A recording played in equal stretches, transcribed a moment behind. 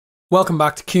Welcome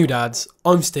back to Q Dads,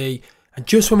 I'm Steve, and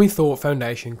just when we thought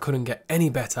Foundation couldn't get any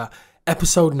better,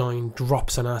 episode 9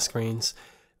 drops on our screens.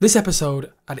 This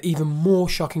episode had even more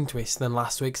shocking twists than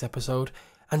last week's episode,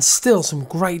 and still some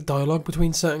great dialogue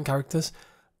between certain characters.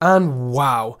 And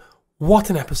wow, what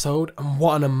an episode and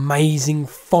what an amazing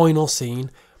final scene,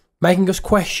 making us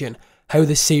question how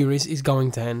the series is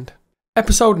going to end.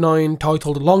 Episode 9,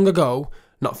 titled Long Ago,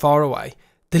 Not Far Away,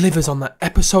 delivers on that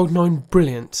episode 9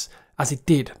 brilliance as it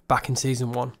did back in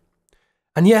season 1.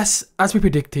 And yes, as we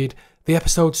predicted, the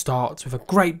episode starts with a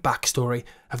great backstory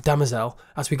of Demerzel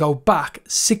as we go back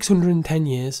 610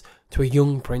 years to a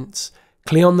young prince,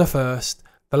 Cleon I,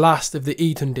 the last of the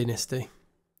Eton dynasty.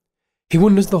 He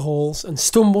wanders the halls and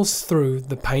stumbles through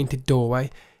the painted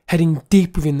doorway, heading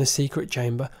deep within the secret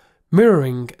chamber,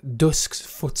 mirroring Dusk's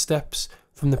footsteps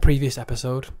from the previous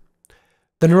episode.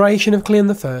 The narration of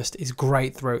Cleon I is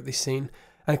great throughout this scene,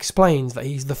 and explains that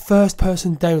he's the first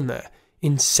person down there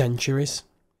in centuries.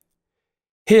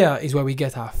 Here is where we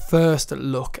get our first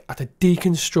look at a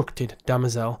deconstructed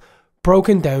Demerzel,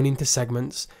 broken down into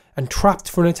segments and trapped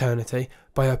for an eternity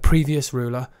by her previous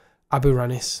ruler,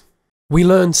 Aburanis. We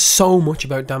learn so much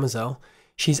about Demerzel.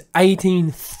 She's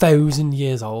 18,000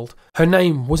 years old. Her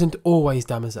name wasn't always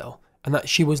Demerzel, and that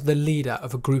she was the leader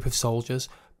of a group of soldiers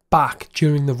back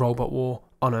during the robot war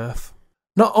on Earth.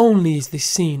 Not only is this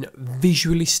scene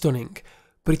visually stunning,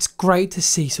 but it's great to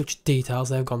see such details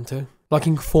they've gone to, like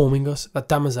informing us that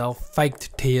Demerzel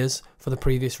faked tears for the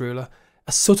previous ruler,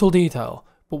 a subtle detail,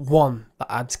 but one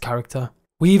that adds character.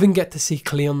 We even get to see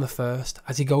Cleon I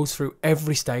as he goes through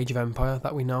every stage of Empire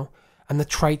that we know, and the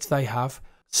traits they have,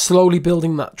 slowly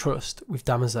building that trust with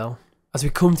Demerzel. As we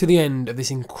come to the end of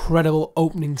this incredible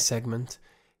opening segment,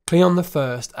 Cleon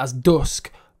I as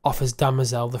Dusk offers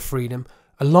Demerzel the freedom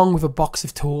along with a box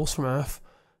of tools from Earth,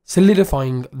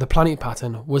 solidifying the planet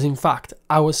pattern was in fact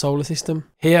our solar system.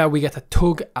 Here we get a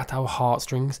tug at our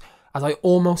heartstrings, as I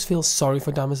almost feel sorry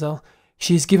for Demerzel.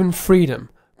 She is given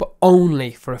freedom, but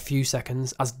only for a few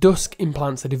seconds, as Dusk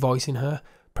implants a device in her,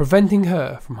 preventing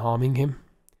her from harming him.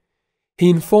 He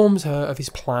informs her of his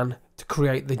plan to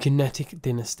create the genetic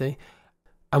dynasty,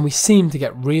 and we seem to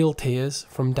get real tears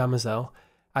from Demerzel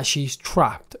as she's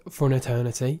trapped for an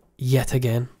eternity yet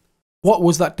again. What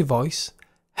was that device?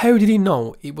 How did he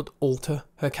know it would alter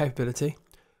her capability?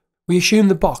 We assumed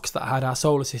the box that had our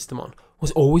solar system on was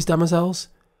always Demerzel's,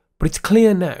 but it's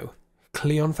clear now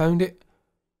Cleon found it.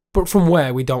 But from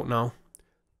where, we don't know.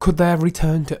 Could they have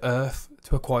returned to Earth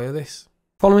to acquire this?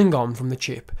 Following on from the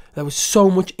chip, there was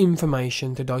so much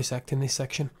information to dissect in this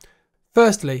section.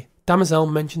 Firstly,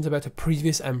 Demerzel mentions about a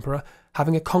previous emperor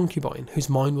having a concubine whose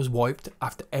mind was wiped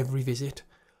after every visit.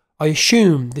 I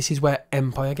assume this is where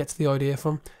Empire gets the idea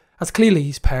from, as clearly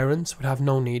his parents would have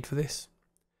no need for this.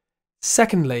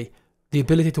 Secondly, the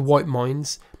ability to wipe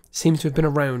minds seems to have been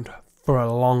around for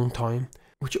a long time,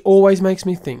 which always makes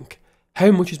me think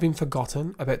how much has been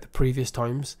forgotten about the previous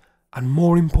times, and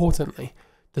more importantly,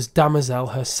 does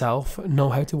Demerzel herself know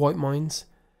how to wipe minds?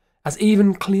 As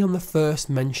even Cleon I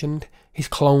mentioned, his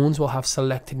clones will have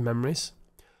selected memories.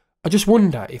 I just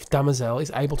wonder if Demerzel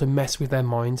is able to mess with their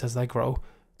minds as they grow,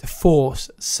 to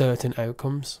force certain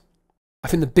outcomes. I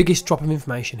think the biggest drop of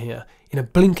information here, in a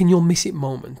blink and you'll miss it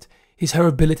moment, is her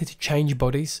ability to change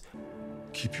bodies.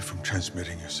 Keep you from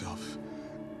transmitting yourself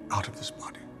out of this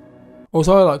body. Or as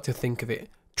I like to think of it,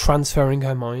 transferring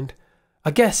her mind. I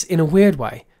guess, in a weird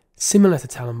way, similar to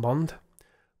Tellem.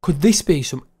 Could this be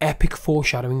some epic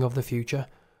foreshadowing of the future?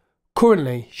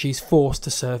 Currently, she's forced to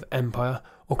serve Empire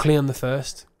or Cleon I.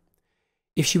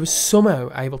 If she was somehow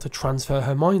able to transfer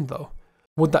her mind though,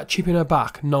 would that chip in her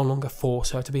back no longer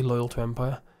force her to be loyal to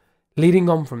Empire? Leading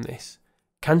on from this,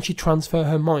 can she transfer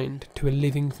her mind to a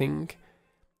living thing?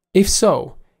 If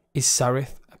so, is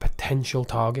Sarith a potential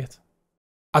target?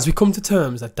 As we come to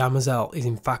terms that Demerzel is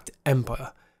in fact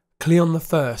Empire, Cleon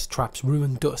I traps Rue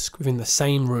and Dusk within the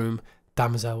same room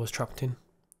Demerzel was trapped in.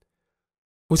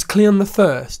 Was Cleon I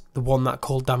the one that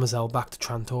called Demerzel back to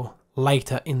Trantor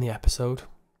later in the episode?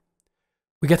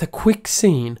 We get a quick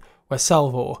scene where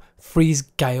Salvor frees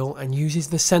Gaal and uses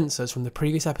the sensors from the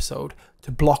previous episode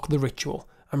to block the ritual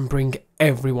and bring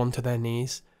everyone to their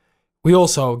knees. We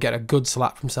also get a good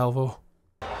slap from Salvor.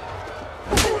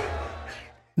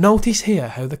 Notice here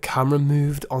how the camera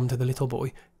moved onto the little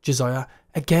boy, Josiah,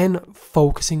 again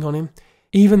focusing on him,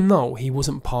 even though he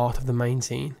wasn't part of the main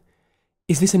scene.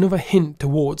 Is this another hint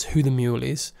towards who the mule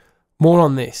is? More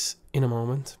on this in a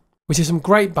moment. We see some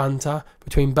great banter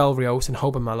between Belrios and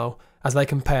Hobermallow as they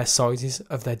compare sizes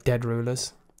of their dead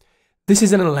rulers. This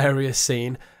is an hilarious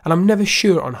scene, and I'm never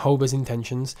sure on Hober's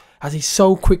intentions, as he's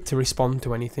so quick to respond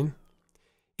to anything.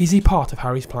 Is he part of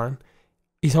Harry's plan,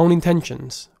 his own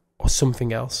intentions, or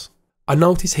something else? I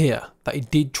notice here that he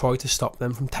did try to stop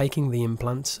them from taking the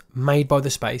implants made by the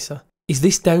Spacer. Is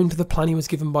this down to the plan he was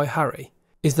given by Harry?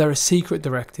 Is there a secret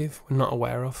directive we're not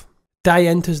aware of? Day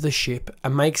enters the ship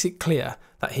and makes it clear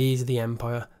that he is the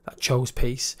Empire that chose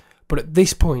peace, but at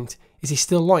this point, is he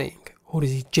still lying, or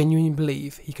does he genuinely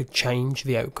believe he could change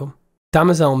the outcome?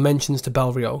 Demerzel mentions to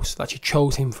Belrios that she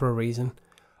chose him for a reason.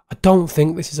 I don't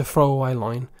think this is a throwaway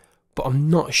line, but I'm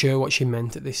not sure what she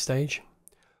meant at this stage.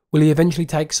 Will he eventually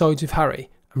take sides with Harry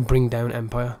and bring down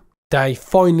Empire? Day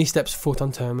finally steps foot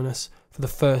on Terminus for the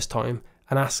first time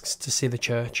and asks to see the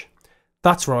church.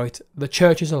 That's right, the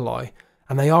church is a lie,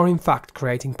 and they are in fact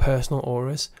creating personal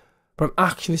auras, but I'm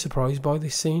actually surprised by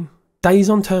this scene. Day is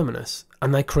on Terminus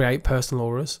and they create personal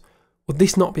auras. Would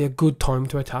this not be a good time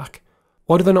to attack?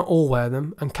 Why do they not all wear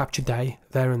them and capture Day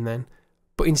there and then?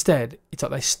 But instead, it's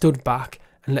like they stood back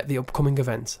and let the upcoming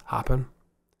events happen.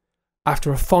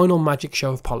 After a final magic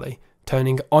show of Polly,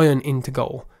 turning iron into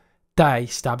gold, Day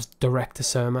stabs direct to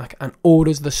Cermak and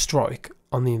orders the strike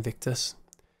on the Invictus.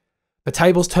 The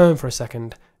tables turn for a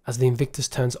second as the Invictus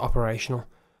turns operational,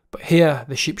 but here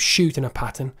the ships shoot in a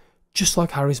pattern, just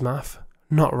like Harry's math,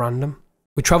 not random.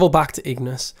 We travel back to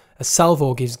Ignis as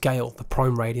Salvor gives Gaal the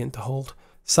Prime Radiant to hold.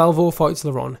 Salvor fights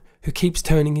Laron, who keeps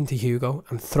turning into Hugo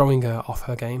and throwing her off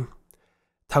her game.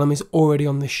 Tellem is already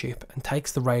on the ship and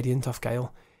takes the Radiant off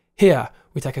Gaal. Here,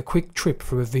 we take a quick trip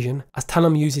through a vision as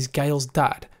Tellem uses Gale's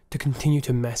dad to continue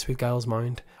to mess with Gale's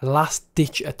mind. A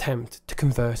last-ditch attempt to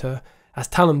convert her, as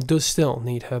Tellem does still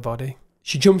need her body.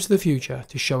 She jumps to the future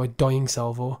to show a dying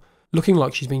Salvor, looking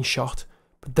like she's been shot,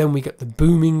 but then we get the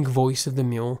booming voice of the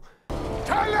mule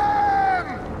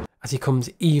Tellem! As he comes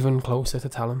even closer to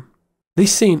Tellem.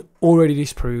 This scene already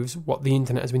disproves what the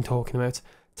internet has been talking about.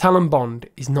 Tellem Bond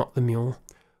is not the mule.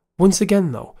 Once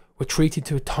again though, we're treated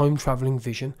to a time-travelling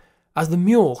vision, as the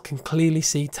mule can clearly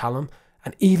see Tellem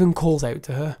and even calls out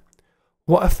to her.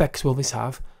 What effects will this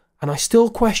have? And I still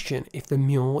question if the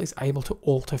mule is able to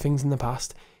alter things in the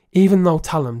past, even though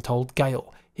Tellem told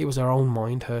Gaal it was her own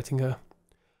mind hurting her.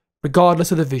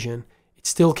 Regardless of the vision, it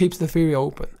still keeps the theory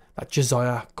open that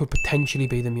Josiah could potentially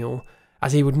be the mule,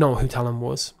 as he would know who Tellem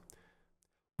was.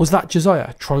 Was that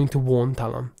Josiah trying to warn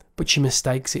Tellem, but she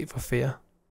mistakes it for fear?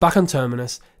 Back on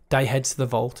Terminus, Day heads to the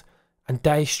vault, and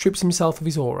Day strips himself of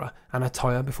his aura and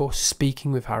attire before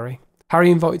speaking with Harry.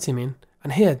 Harry invites him in,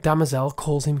 and here Demerzel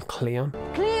calls him Cleon.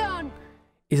 Cleon!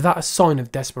 Is that a sign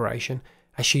of desperation,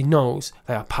 as she knows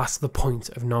they are past the point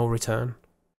of no return?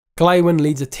 Glawen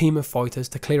leads a team of fighters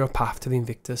to clear a path to the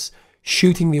Invictus,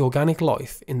 shooting the organic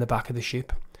life in the back of the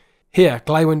ship. Here,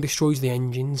 Glawen destroys the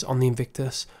engines on the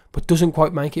Invictus, but doesn't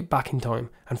quite make it back in time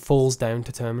and falls down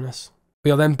to Terminus.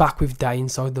 We are then back with Day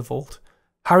inside the vault.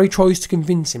 Harry tries to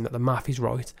convince him that the math is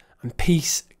right and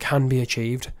peace can be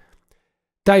achieved.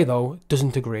 Day, though,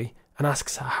 doesn't agree and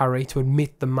asks Harry to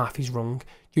admit the math is wrong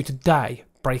due to Day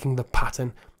breaking the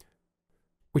pattern,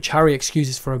 which Harry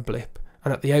excuses for a blip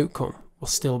and that the outcome will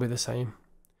still be the same.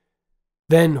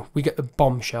 Then we get the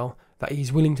bombshell that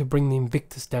he's willing to bring the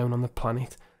Invictus down on the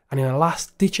planet, and in a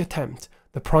last-ditch attempt,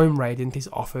 the Prime Radiant is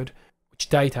offered, which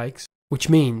Day takes, which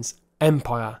means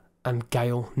Empire and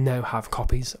Gaal now have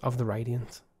copies of the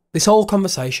Radiant. This whole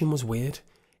conversation was weird.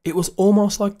 It was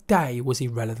almost like Day was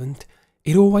irrelevant.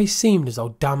 It always seemed as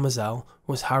though Demerzel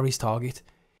was Harry's target.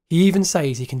 He even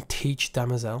says he can teach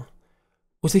Demerzel.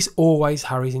 Was this always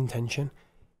Harry's intention?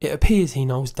 It appears he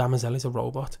knows Demerzel is a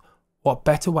robot. What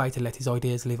better way to let his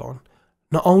ideas live on?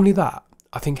 Not only that,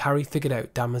 I think Harry figured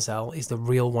out Demerzel is the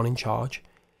real one in charge.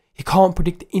 He can't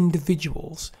predict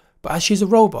individuals, but as she's a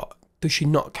robot, does she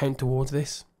not count towards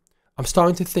this? I'm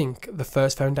starting to think the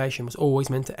first Foundation was always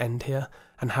meant to end here,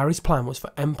 and Harry's plan was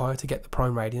for Empire to get the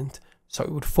Prime Radiant, so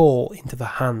it would fall into the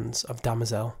hands of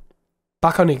Demerzel.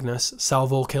 Back on Ignis,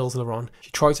 Salvor kills Laron. She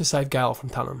tries to save Gaal from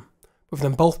Tellem. With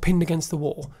them both pinned against the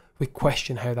wall, we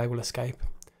question how they will escape.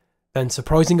 Then,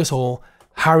 surprising us all,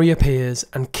 Harry appears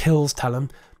and kills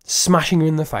Tellem, smashing her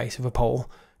in the face with a pole,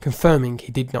 confirming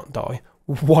he did not die.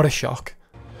 What a shock.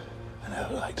 An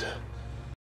hour later.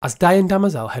 As Day and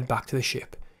Demerzel head back to the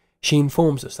ship, she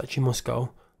informs us that she must go,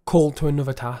 called to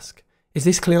another task. Is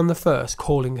this Cleon the First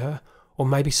calling her, or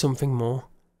maybe something more?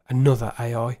 Another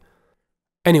AI?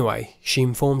 Anyway, she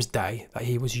informs Day that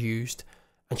he was used,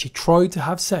 and she tried to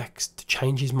have sex to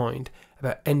change his mind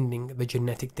about ending the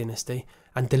genetic dynasty,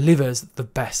 and delivers the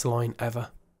best line ever.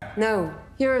 No,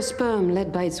 you're a sperm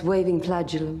led by its waving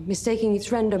flagellum, mistaking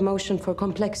its random motion for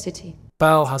complexity.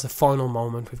 Belle has a final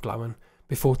moment with Glawen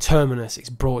before Terminus is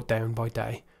brought down by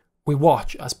Day. We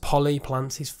watch as Polly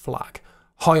plants his flag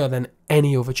higher than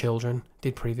any other children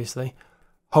did previously,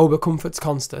 Hober comforts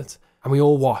Constant, and we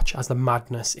all watch as the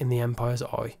madness in the Empire's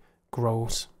eye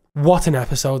grows. What an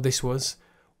episode this was.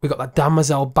 We got that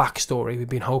Demerzal backstory we've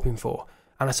been hoping for,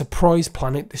 and a surprise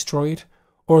planet destroyed,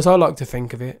 or as I like to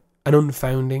think of it, an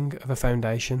unfounding of a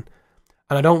foundation.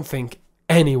 And I don't think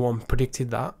anyone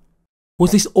predicted that.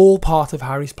 Was this all part of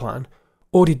Harry's plan,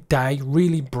 or did Day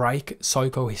really break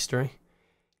psycho history?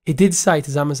 He did say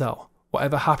to Demerzel,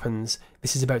 whatever happens,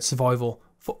 this is about survival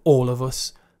for all of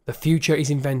us. The future is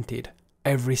invented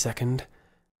every second.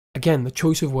 Again, the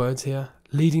choice of words here,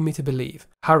 leading me to believe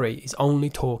Harry is only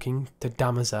talking to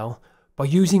Demerzel. By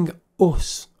using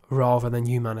us rather than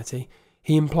humanity,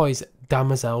 he implies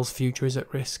Demerzel's future is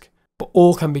at risk. But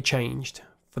all can be changed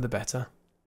for the better.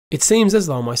 It seems as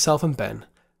though myself and Ben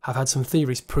have had some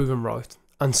theories proven right,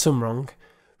 and some wrong.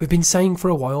 We've been saying for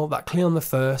a while that Cleon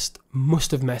I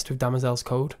must have messed with Demerzel's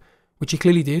code, which he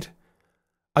clearly did.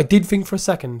 I did think for a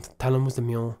second Tellem was the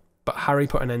mule, but Harry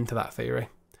put an end to that theory.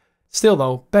 Still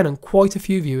though, Ben and quite a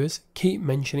few viewers keep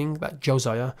mentioning that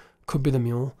Josiah could be the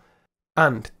mule.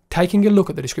 And taking a look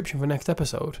at the description for next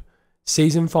episode,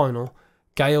 season final,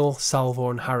 Gaal,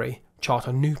 Salvor and Harry chart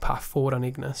a new path forward on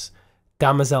Ignis.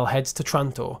 Demerzel heads to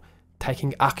Trantor,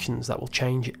 taking actions that will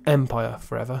change Empire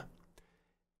forever.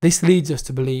 This leads us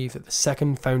to believe that the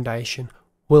second foundation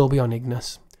will be on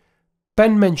Ignis.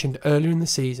 Ben mentioned earlier in the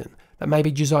season that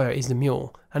maybe Josiah is the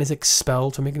mule and is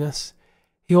expelled from Ignis.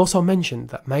 He also mentioned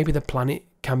that maybe the planet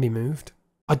can be moved.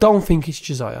 I don't think it's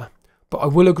Josiah, but I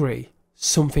will agree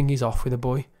something is off with the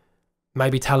boy.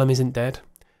 Maybe Tellem isn't dead,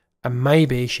 and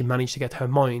maybe she managed to get her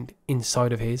mind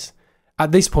inside of his.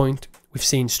 At this point, we've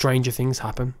seen stranger things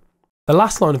happen. The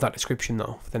last line of that description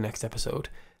though, for the next episode,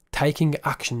 taking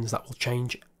actions that will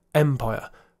change Empire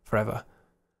forever.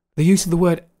 The use of the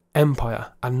word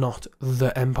Empire and not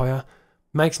the Empire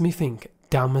makes me think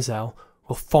Demerzel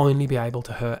will finally be able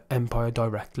to hurt Empire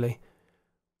directly,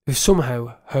 with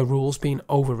somehow her rules being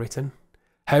overwritten.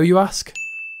 How, you ask?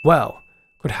 Well,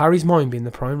 could Harry's mind be in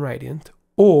the Prime Radiant,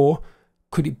 or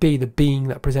could it be the being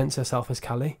that presents herself as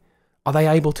Callie? Are they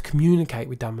able to communicate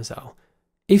with Demerzel?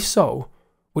 If so,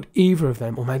 would either of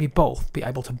them, or maybe both, be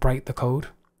able to break the code?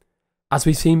 As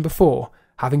we've seen before,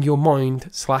 having your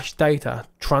mind/data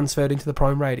transferred into the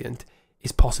Prime Radiant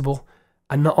is possible,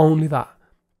 and not only that,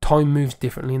 time moves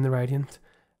differently in the Radiant,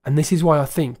 and this is why I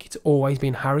think it's always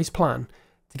been Harry's plan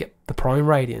to get the Prime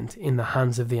Radiant in the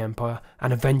hands of the Empire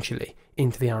and eventually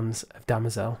into the hands of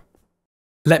Demerzel.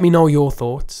 Let me know your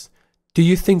thoughts. Do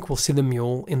you think we'll see the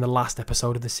mule in the last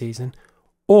episode of the season,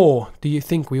 or do you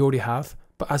think we already have,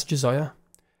 but as Josiah?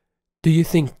 Do you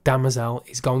think Demerzel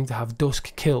is going to have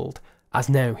Dusk killed as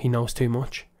now he knows too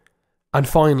much? And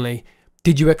finally,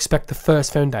 did you expect the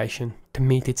first foundation to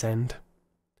meet its end?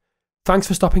 Thanks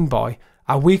for stopping by.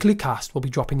 Our weekly cast will be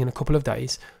dropping in a couple of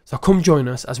days, so come join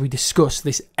us as we discuss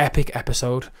this epic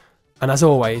episode. And as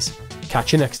always,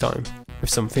 catch you next time with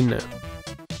something new.